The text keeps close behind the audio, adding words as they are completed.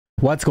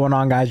What's going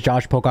on, guys?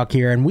 Josh Pocock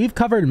here, and we've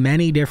covered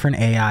many different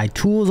AI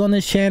tools on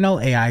this channel: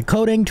 AI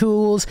coding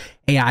tools,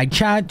 AI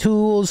chat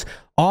tools,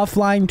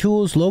 offline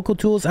tools, local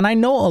tools. And I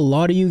know a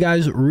lot of you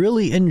guys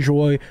really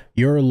enjoy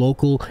your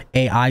local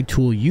AI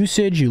tool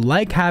usage. You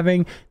like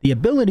having the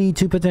ability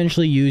to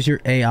potentially use your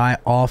AI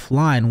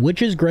offline,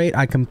 which is great.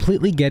 I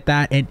completely get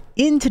that. And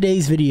in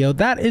today's video,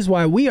 that is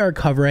why we are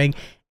covering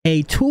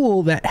a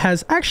tool that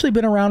has actually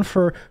been around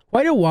for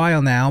quite a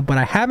while now, but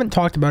I haven't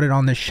talked about it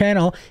on this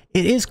channel.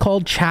 It is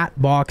called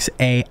Chatbox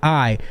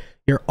AI,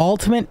 your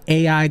ultimate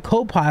AI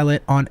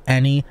copilot on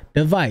any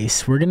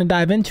device. We're going to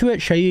dive into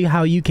it, show you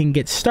how you can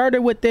get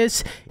started with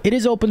this. It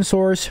is open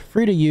source,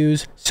 free to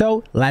use,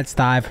 so let's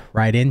dive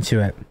right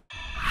into it.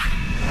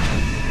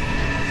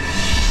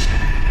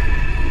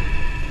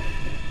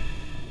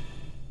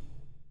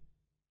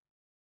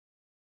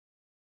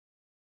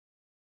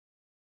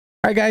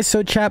 Alright guys,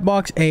 so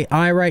Chatbox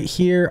AI right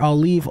here. I'll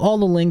leave all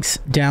the links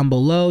down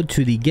below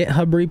to the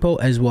GitHub repo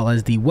as well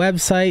as the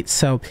website.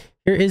 So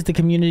here is the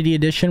community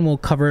edition. We'll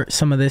cover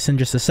some of this in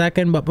just a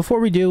second, but before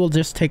we do, we'll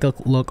just take a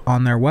look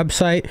on their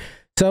website.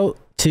 So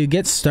to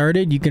get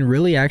started, you can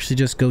really actually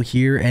just go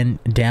here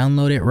and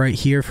download it right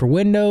here for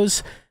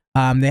Windows.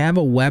 They have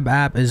a web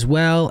app as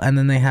well, and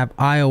then they have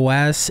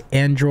iOS,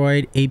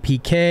 Android,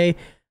 APK,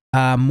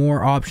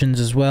 more options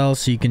as well.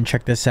 So you can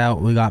check this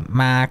out. We got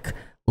Mac,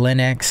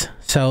 Linux,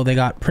 so they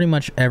got pretty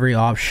much every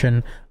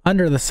option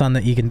under the sun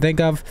that you can think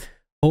of.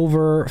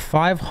 Over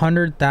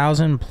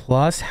 500,000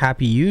 plus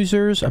happy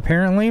users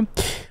apparently.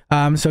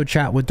 So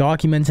chat with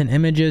documents and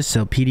images,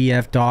 so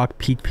PDF, doc,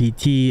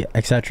 PPT,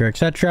 etc,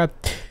 etc.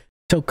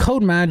 So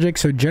code magic,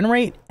 so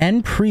generate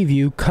and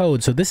preview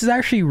code. So this is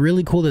actually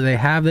really cool that they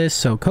have this.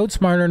 So code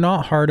smarter,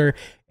 not harder,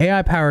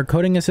 AI powered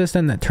coding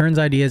assistant that turns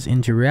ideas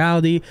into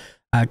reality.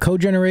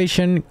 Code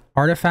generation,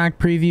 artifact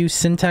preview,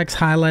 syntax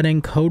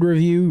highlighting, code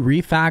review,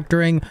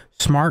 refactoring,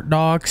 smart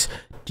docs,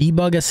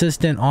 debug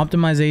assistant,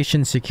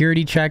 optimization,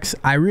 security checks.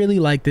 I really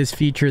like this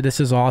feature. This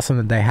is awesome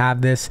that they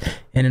have this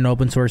in an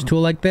open source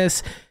tool like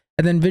this.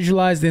 And then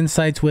visualize the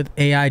insights with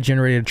AI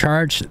generated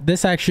charts.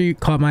 This actually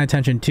caught my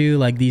attention too,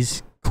 like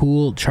these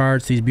cool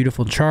charts, these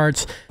beautiful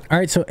charts. All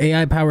right, so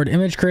AI powered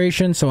image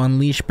creation, so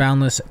unleash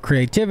boundless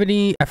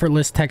creativity,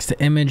 effortless text to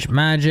image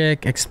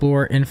magic,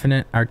 explore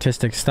infinite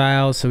artistic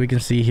styles. So we can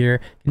see here,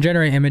 can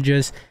generate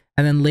images,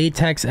 and then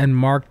latex and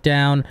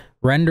markdown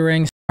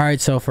rendering. All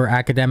right, so for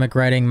academic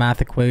writing, math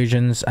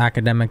equations,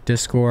 academic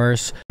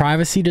discourse,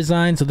 privacy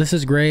design. So this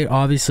is great.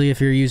 Obviously,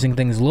 if you're using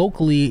things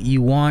locally,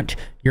 you want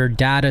your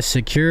data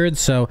secured.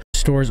 So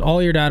stores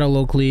all your data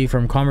locally,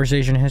 from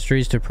conversation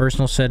histories to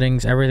personal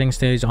settings. Everything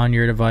stays on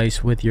your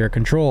device with your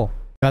control.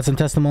 Got some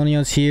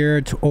testimonials here,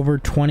 to over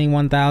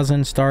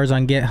 21,000 stars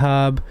on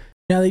GitHub.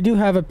 Now they do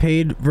have a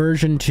paid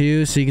version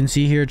too, so you can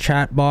see here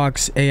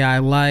Chatbox AI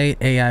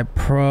Lite, AI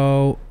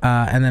Pro,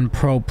 and then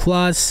Pro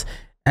Plus.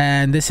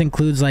 And this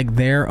includes like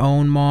their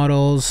own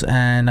models,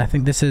 and I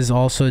think this is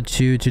also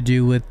to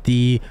do with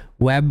the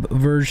web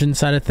version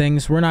side of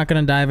things. We're not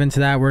going to dive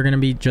into that. We're going to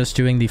be just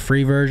doing the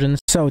free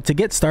versions. So to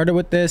get started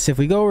with this, if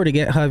we go over to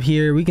GitHub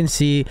here, we can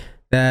see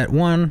that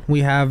one,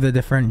 we have the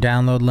different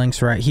download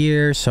links right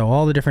here. So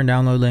all the different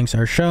download links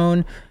are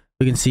shown.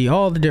 We can see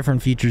all the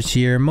different features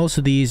here. Most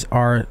of these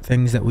are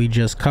things that we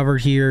just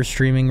covered here: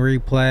 streaming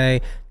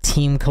replay,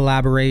 team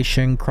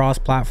collaboration,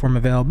 cross-platform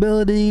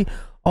availability,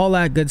 all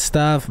that good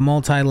stuff,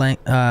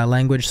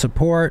 multi-language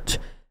support.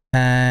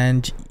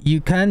 And you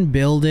can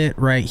build it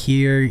right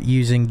here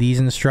using these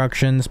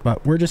instructions,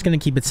 but we're just going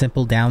to keep it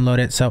simple, download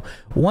it. So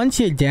once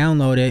you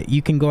download it,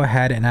 you can go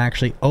ahead and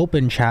actually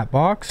open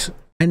Chatbox.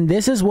 And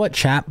this is what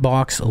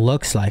Chatbox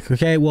looks like.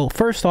 Okay, well,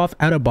 first off,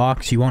 out of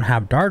box, you won't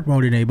have dark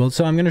mode enabled.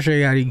 So I'm going to show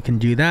you how you can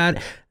do that,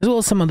 as well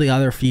as some of the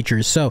other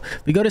features. So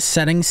we go to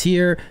settings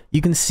here.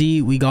 You can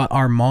see we got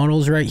our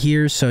models right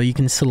here. So you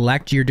can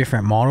select your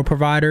different model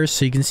providers.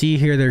 So you can see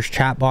here, there's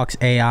Chatbox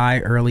AI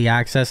early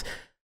access.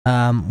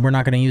 We're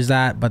not going to use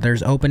that, but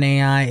there's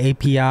OpenAI,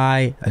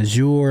 API,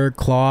 Azure,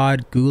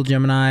 Claude, Google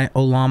Gemini,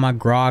 Ollama,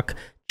 Grok,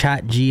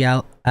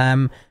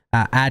 ChatGLM,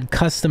 add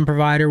custom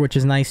provider, which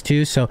is nice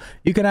too. So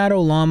you can add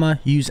Ollama,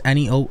 use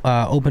any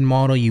open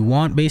model you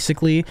want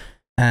basically,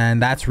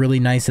 and that's really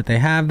nice that they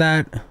have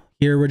that.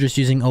 Here we're just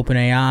using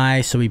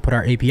OpenAI, so we put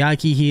our API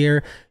key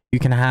here. You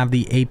can have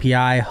the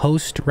API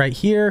host right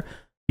here.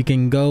 You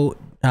can go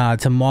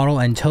to model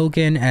and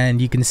token,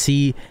 and you can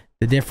see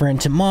the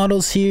different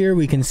models here.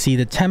 We can see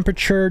the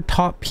temperature,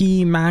 top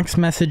P, max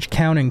message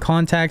count, and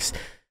context.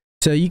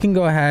 So you can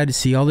go ahead and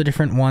see all the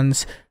different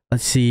ones.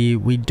 Let's see,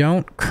 we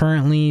don't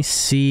currently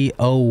see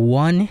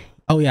O1.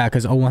 Oh yeah,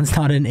 because O1's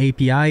not an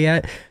API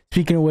yet.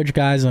 Speaking of which,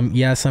 guys,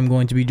 yes, I'm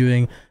going to be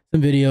doing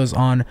some videos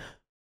on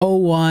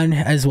O1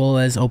 as well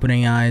as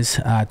OpenAI's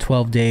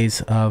 12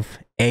 days of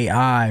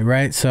AI,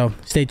 right? So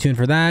stay tuned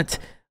for that.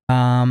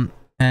 And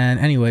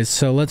anyways,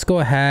 so let's go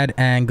ahead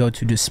and go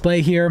to display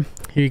here.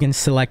 Here you can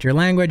select your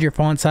language, your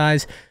font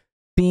size,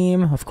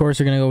 theme. Of course,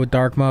 you're going to go with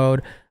dark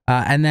mode.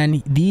 And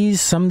then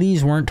some of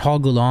these weren't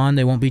toggled on.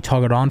 They won't be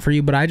toggled on for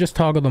you, but I just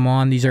toggled them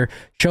on. These are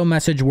show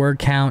message, word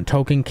count,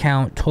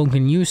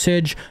 token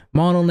usage,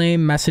 model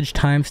name, message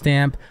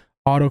timestamp,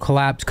 auto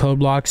collapse, code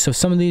blocks. So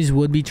some of these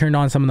would be turned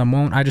on, some of them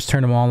won't. I just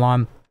turned them all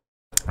on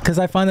because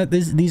I find that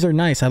these are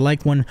nice. I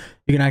like when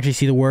you can actually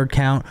see the word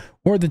count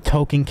or the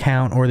token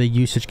count or the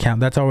usage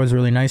count. That's always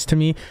really nice to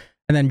me.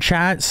 And then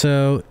chat,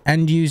 so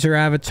end user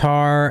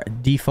avatar,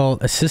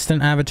 default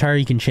assistant avatar,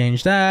 you can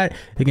change that.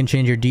 You can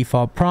change your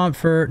default prompt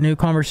for new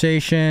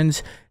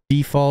conversations,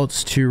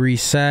 defaults to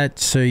reset,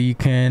 so you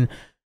can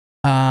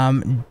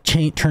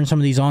turn some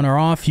of these on or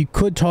off. You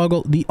could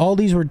toggle all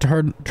these were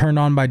turned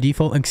on by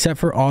default except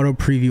for auto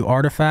preview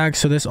artifacts.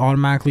 So this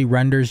automatically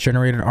renders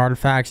generated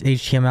artifacts,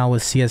 HTML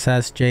with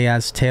CSS,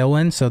 JS,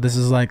 Tailwind. So this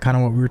is like kind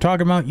of what we were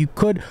talking about. You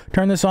could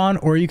turn this on,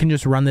 or you can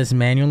just run this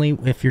manually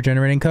if you're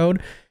generating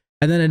code.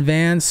 And then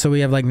advanced, so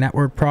we have like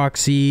network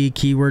proxy,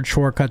 keyword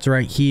shortcuts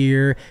right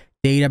here,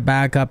 data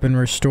backup and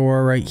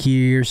restore right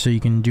here, so you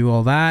can do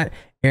all that,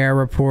 error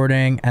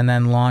reporting, and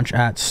then launch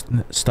at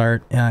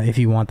start if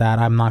you want that.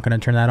 I'm not going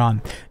to turn that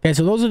on. Okay,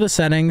 so those are the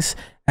settings.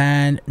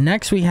 And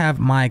next we have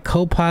my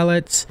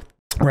copilots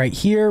right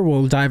here.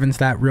 We'll dive into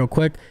that real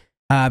quick.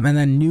 And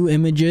then new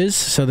images.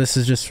 So this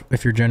is just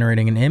if you're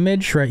generating an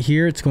image right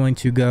here, it's going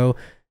to go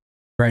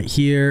right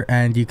here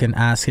and you can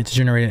ask it to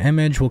generate an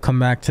image. We'll come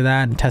back to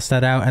that and test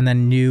that out. And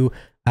then new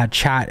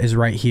chat is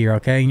right here.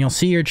 Okay, and you'll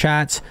see your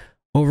chats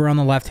over on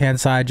the left hand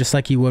side, just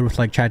like you would with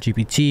like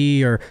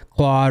ChatGPT or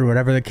Claude,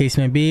 whatever the case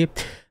may be.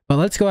 But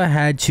let's go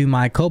ahead to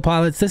my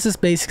copilots. This is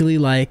basically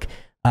like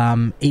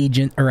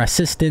agent or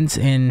assistants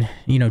in,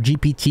 you know,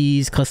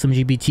 GPTs, custom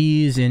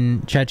GPTs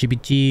in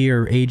ChatGPT,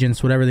 or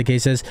agents, whatever the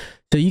case is.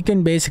 So you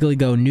can basically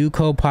go new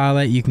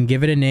copilot, you can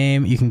give it a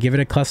name, you can give it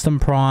a custom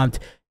prompt,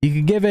 you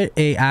can give it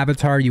a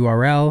avatar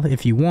URL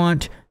if you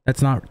want.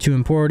 That's not too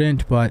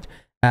important, but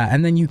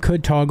and then you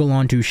could toggle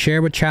on to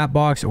share with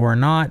Chatbox or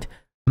not.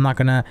 I'm not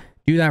gonna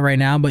do that right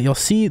now, but you'll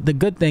see the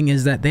good thing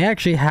is that they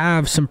actually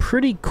have some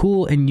pretty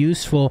cool and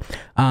useful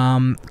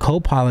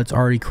copilots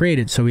already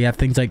created. So we have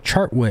things like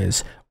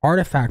ChartWiz,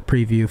 Artifact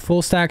Preview,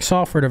 Full Stack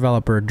Software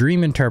Developer,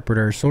 Dream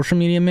Interpreter, Social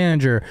Media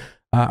Manager,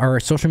 or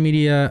Social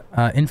Media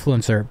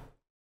Influencer,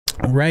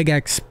 Reg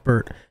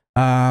Expert,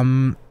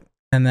 and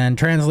then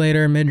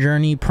Translator,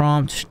 Midjourney,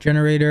 Prompt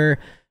Generator,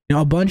 you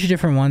know, a bunch of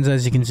different ones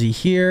as you can see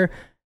here.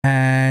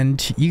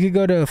 And you could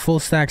go to Full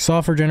Stack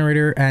Software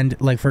Generator, and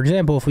like, for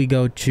example, if we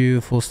go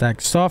to Full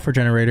Stack Software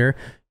Generator,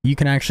 you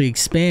can actually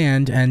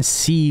expand and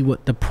see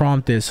what the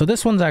prompt is. So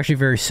this one's actually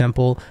very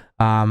simple.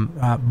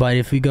 But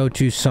if we go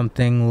to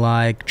something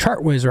like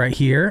ChartWiz right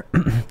here,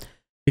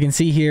 you can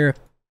see here,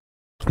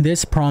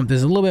 this prompt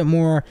is a little bit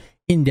more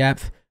in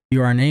depth.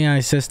 You are an AI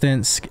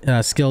assistant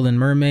skilled in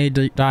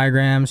mermaid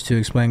diagrams to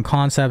explain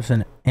concepts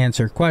and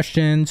answer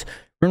questions.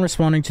 When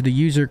responding to the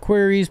user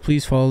queries,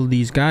 please follow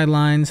these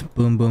guidelines.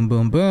 Boom, boom,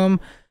 boom,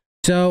 boom.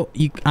 So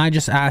I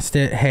just asked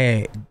it,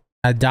 hey,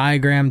 a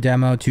diagram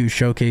demo to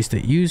showcase the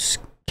use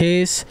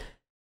case.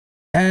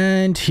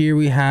 And here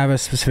we have a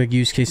specific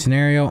use case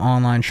scenario,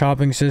 online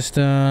shopping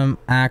system,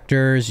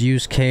 actors,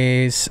 use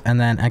case, and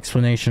then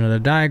explanation of the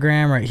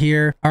diagram right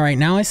here. All right,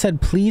 now I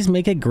said, please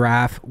make a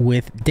graph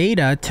with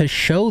data to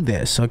show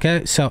this.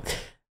 Okay, so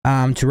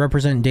to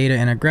represent data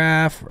in a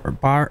graph or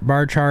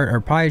bar chart or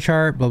pie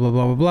chart, blah, blah,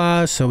 blah, blah,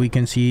 blah. So we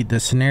can see the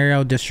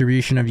scenario,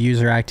 distribution of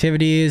user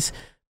activities,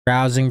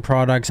 browsing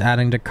products,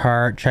 adding to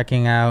cart,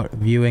 checking out,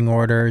 viewing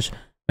orders,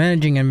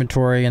 managing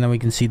inventory, and then we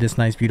can see this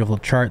nice beautiful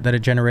chart that it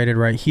generated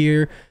right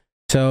here.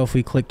 So if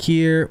we click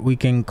here, we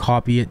can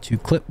copy it to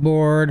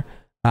clipboard.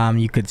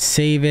 You could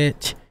save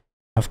it.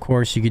 Of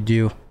course, you could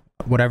do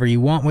whatever you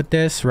want with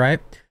this, right?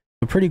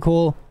 So pretty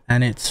cool,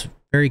 and it's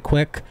very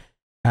quick.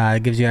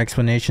 It gives you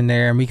explanation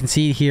there, and we can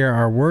see here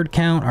our word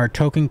count, our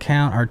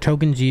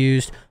tokens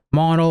used,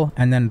 model,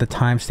 and then the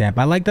timestamp.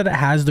 I like that it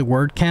has the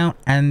word count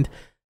and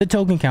the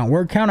token count.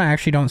 Word count I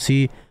actually don't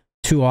see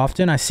too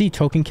often. I see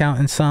token count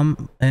in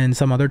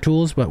some other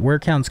tools, but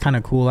word count's kind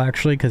of cool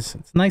actually, because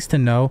it's nice to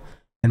know,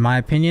 in my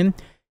opinion.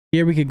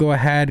 Here we could go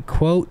ahead,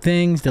 quote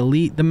things,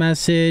 delete the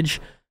message,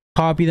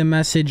 copy the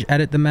message,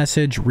 edit the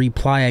message,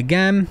 reply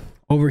again.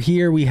 Over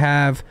here we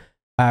have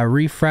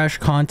refresh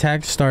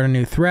context, start a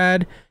new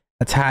thread,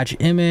 attach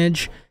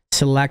image,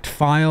 select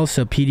file,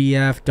 so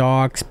PDF,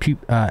 docs,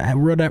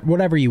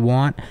 whatever you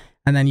want.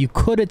 And then you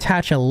could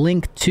attach a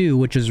link too,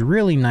 which is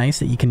really nice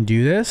that you can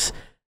do this.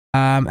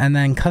 And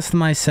then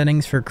customize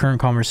settings for current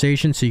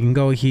conversation. So you can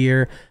go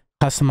here,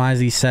 customize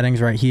these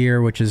settings right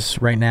here, which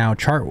is right now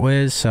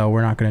ChartWiz. So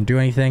we're not going to do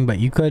anything, but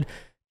you could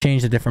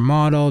change the different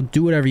model,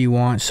 do whatever you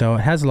want. So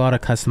it has a lot of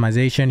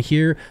customization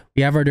here.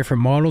 We have our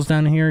different models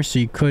down here. So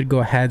you could go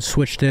ahead,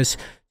 switch this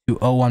to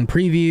O1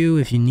 preview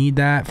if you need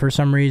that for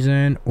some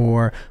reason,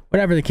 or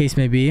whatever the case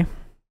may be.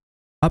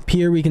 Up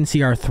here, we can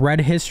see our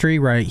thread history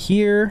right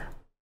here.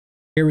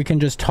 Here we can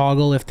just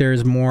toggle if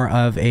there's more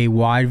of a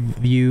wide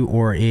view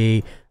or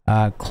a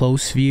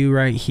close view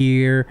right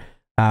here.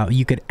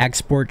 You could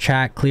export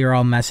chat, clear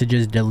all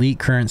messages, delete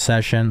current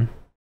session.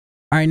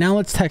 All right, now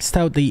let's text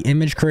out the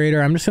image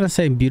creator. I'm just going to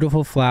say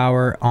beautiful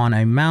flower on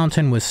a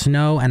mountain with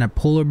snow and a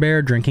polar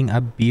bear drinking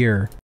a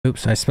beer.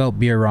 Oops, I spelled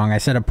beer wrong. I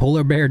said a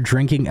polar bear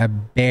drinking a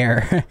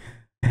bear.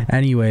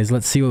 Anyways,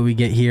 let's see what we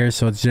get here.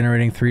 So it's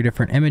generating 3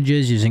 different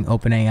images using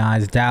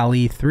OpenAI's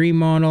DALL-E 3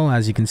 model.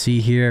 As you can see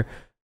here,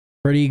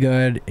 pretty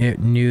good. It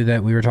knew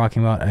that we were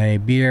talking about a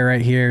beer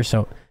right here.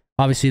 So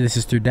obviously this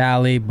is through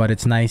DALL-E, but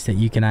it's nice that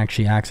you can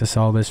actually access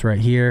all this right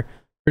here.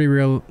 Pretty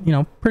real, you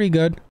know, pretty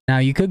good. Now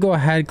you could go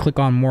ahead, click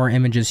on more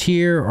images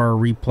here or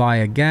reply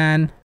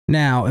again.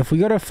 Now, if we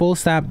go to full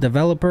stack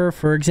developer,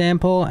 for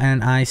example,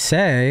 and I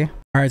say,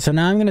 all right, so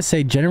now I'm going to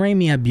say, generate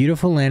me a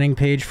beautiful landing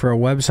page for a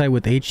website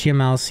with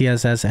HTML,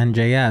 CSS, and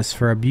JS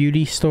for a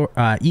beauty store,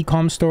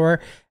 e-com store,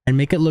 and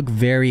make it look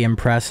very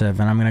impressive.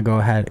 And I'm going to go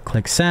ahead,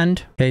 click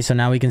send. Okay, so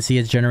now we can see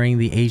it's generating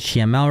the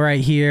HTML right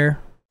here.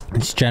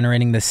 It's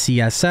generating the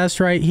CSS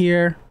right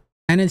here.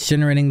 And it's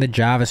generating the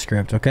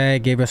JavaScript. Okay,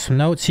 it gave us some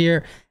notes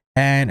here.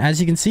 And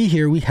as you can see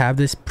here, we have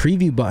this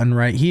preview button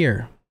right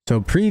here. So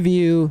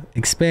preview,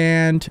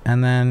 expand,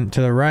 and then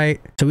to the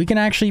right. So we can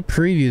actually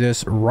preview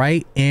this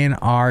right in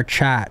our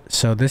chat.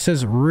 So this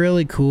is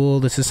really cool.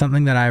 This is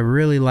something that I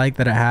really like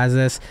that it has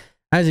this.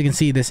 As you can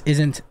see, this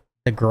isn't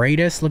the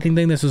greatest looking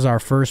thing. This was our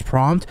first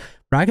prompt,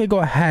 but I could go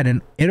ahead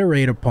and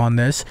iterate upon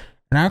this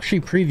and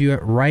actually preview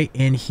it right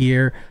in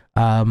here.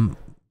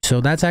 So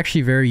that's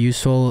actually very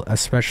useful,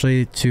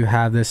 especially to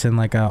have this in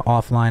like a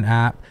offline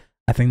app.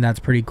 I think that's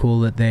pretty cool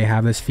that they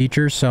have this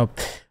feature. So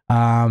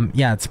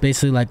yeah, it's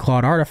basically like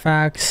Claude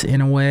artifacts in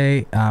a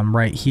way,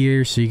 right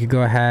here. So you could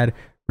go ahead,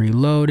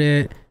 reload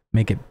it,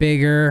 make it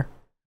bigger.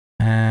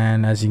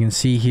 And as you can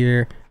see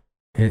here,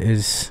 it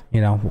is,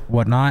 you know,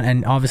 whatnot.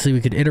 And obviously we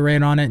could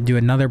iterate on it, do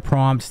another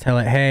prompt, tell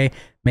it, hey,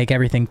 make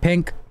everything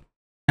pink.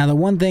 Now, the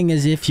one thing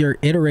is if you're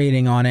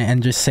iterating on it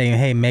and just saying,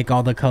 hey, make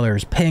all the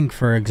colors pink,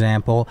 for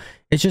example,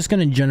 it's just going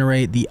to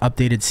generate the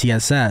updated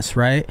CSS,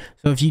 right?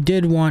 So if you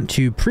did want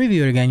to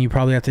preview it again, you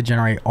probably have to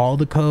generate all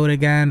the code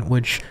again,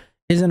 which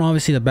isn't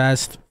obviously the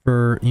best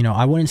for, you know,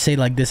 I wouldn't say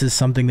like this is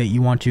something that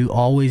you want to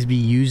always be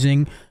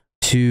using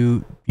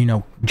to, you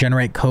know,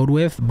 generate code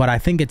with, but I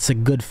think it's a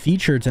good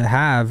feature to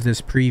have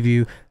this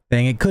preview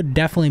thing. It could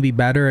definitely be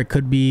better. It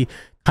could be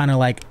kind of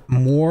like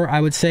more, I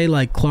would say,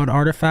 like Claude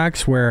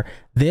artifacts, where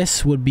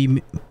this would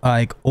be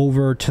like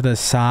over to the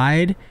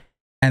side,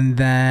 and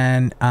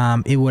then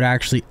it would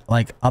actually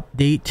like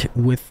update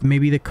with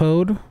maybe the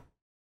code.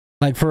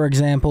 Like for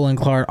example, in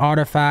Claude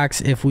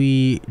artifacts, if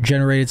we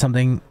generated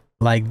something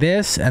like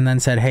this and then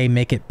said, hey,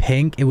 make it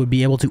pink, it would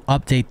be able to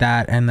update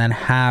that and then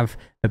have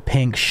the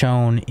pink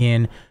shown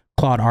in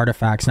Claude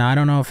artifacts. Now, I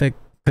don't know if it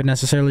could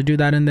necessarily do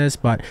that in this,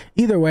 but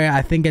either way,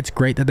 I think it's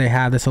great that they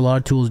have this. A lot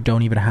of tools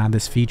don't even have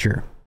this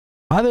feature.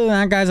 Other than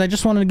that, guys, I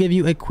just wanted to give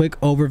you a quick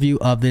overview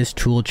of this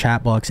tool,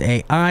 Chatbox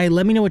AI.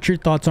 Let me know what your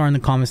thoughts are in the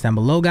comments down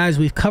below, guys.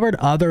 We've covered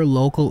other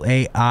local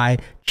AI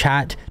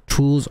chat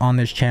tools on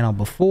this channel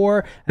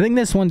before. I think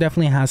this one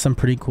definitely has some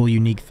pretty cool,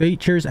 unique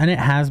features, and it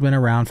has been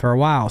around for a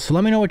while. So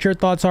let me know what your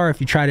thoughts are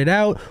if you tried it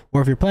out,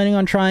 or if you're planning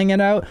on trying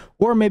it out,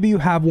 or maybe you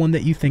have one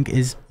that you think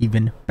is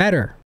even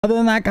better. Other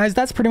than that, guys,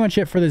 that's pretty much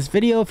it for this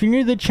video. If you're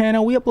new to the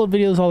channel, we upload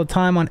videos all the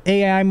time on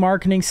AI,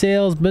 marketing,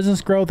 sales, business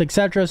growth,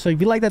 etc. So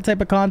if you like that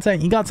type of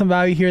content, you got some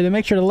value here, then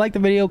make sure to like the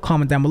video,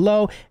 comment down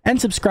below,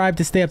 and subscribe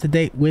to stay up to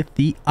date with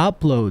the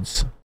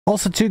uploads.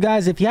 Also too,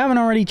 guys, if you haven't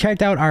already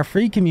checked out our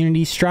free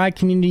community,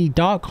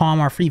 stridecommunity.com,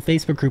 our free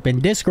Facebook group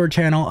and Discord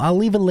channel, I'll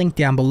leave a link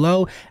down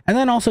below. And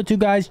then also too,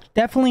 guys,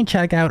 definitely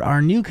check out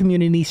our new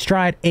community,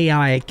 Stride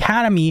AI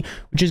Academy,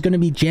 which is going to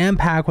be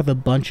jam-packed with a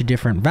bunch of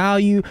different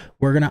value.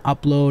 We're going to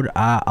upload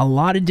a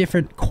lot of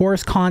different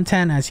course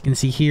content. As you can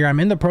see here, I'm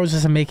in the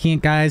process of making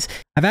it, guys.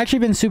 I've actually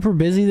been super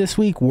busy this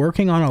week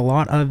working on a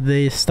lot of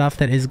the stuff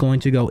that is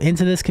going to go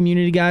into this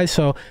community, guys.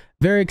 So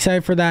very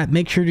excited for that.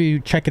 Make sure to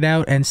check it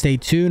out and stay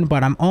tuned.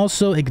 But I'm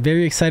also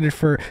very excited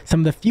for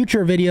some of the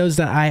future videos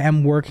that I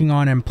am working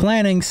on and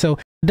planning. So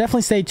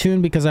definitely stay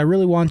tuned, because I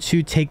really want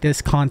to take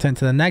this content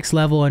to the next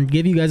level and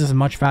give you guys as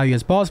much value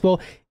as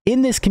possible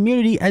in this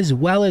community as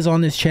well as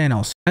on this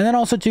channel. And then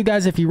also too,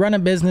 guys, if you run a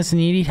business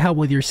and you need help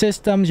with your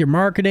systems, your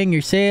marketing,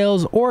 your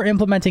sales, or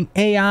implementing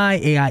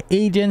AI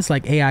agents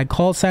like AI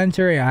call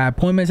center, AI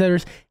appointment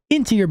setters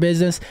into your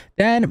business,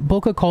 then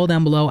book a call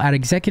down below at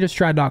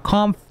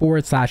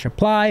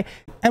executivestride.com/apply,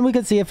 and we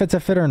can see if it's a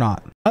fit or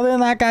not. Other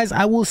than that, guys,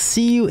 I will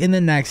see you in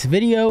the next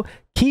video.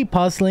 Keep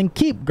hustling,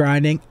 keep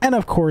grinding, and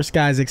of course,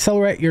 guys,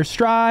 accelerate your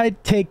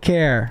stride. Take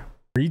care.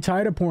 Are you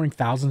tired of pouring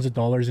thousands of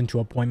dollars into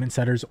appointment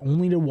setters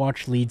only to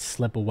watch leads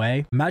slip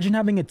away? Imagine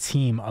having a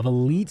team of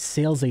elite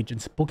sales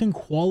agents booking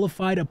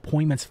qualified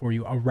appointments for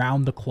you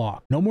around the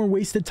clock. No more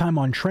wasted time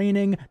on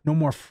training, no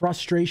more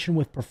frustration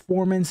with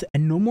performance,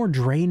 and no more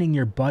draining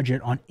your budget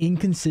on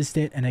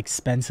inconsistent and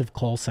expensive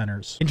call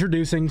centers.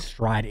 Introducing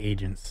Stride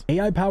Agents,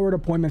 AI-powered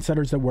appointment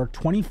setters that work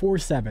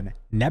 24/7,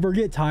 never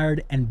get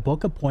tired, and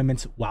book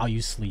appointments while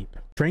you sleep.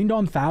 Trained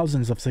on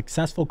thousands of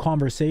successful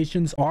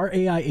conversations, our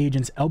AI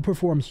agents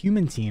outperform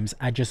human teams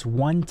at just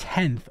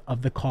 1/10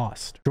 of the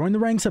cost. Join the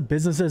ranks of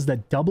businesses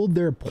that doubled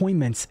their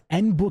appointments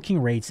and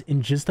booking rates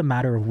in just a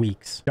matter of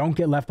weeks. Don't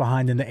get left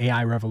behind in the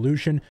AI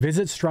revolution.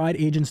 Visit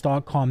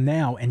strideagents.com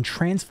now and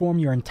transform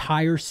your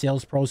entire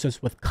sales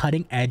process with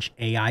cutting-edge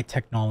AI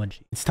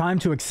technology. It's time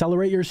to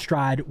accelerate your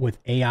stride with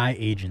AI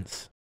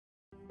agents.